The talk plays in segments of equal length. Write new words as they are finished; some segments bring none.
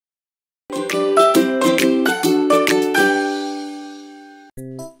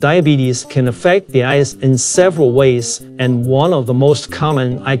Diabetes can affect the eyes in several ways, and one of the most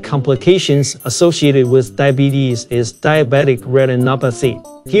common eye complications associated with diabetes is diabetic retinopathy.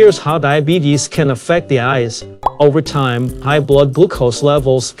 Here's how diabetes can affect the eyes. Over time, high blood glucose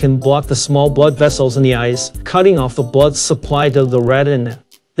levels can block the small blood vessels in the eyes, cutting off the blood supply to the retina.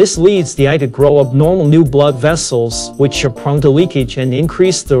 This leads the eye to grow abnormal new blood vessels, which are prone to leakage and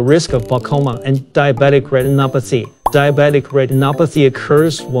increase the risk of glaucoma and diabetic retinopathy. Diabetic retinopathy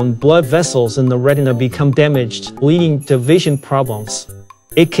occurs when blood vessels in the retina become damaged, leading to vision problems.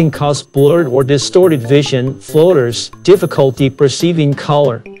 It can cause blurred or distorted vision, floaters, difficulty perceiving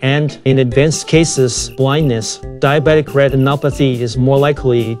color, and, in advanced cases, blindness. Diabetic retinopathy is more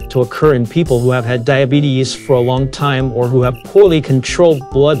likely to occur in people who have had diabetes for a long time or who have poorly controlled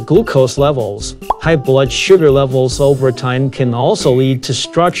blood glucose levels. High blood sugar levels over time can also lead to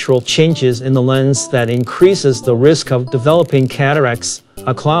structural changes in the lens that increases the risk of developing cataracts,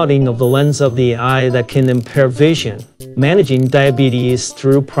 a clouding of the lens of the eye that can impair vision. Managing diabetes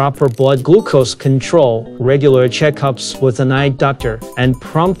through proper blood glucose control, regular checkups with an eye doctor, and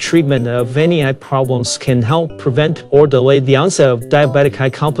prompt treatment of any eye problems can help prevent or delay the onset of diabetic eye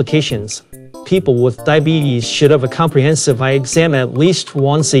complications. People with diabetes should have a comprehensive eye exam at least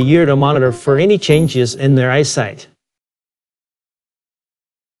once a year to monitor for any changes in their eyesight.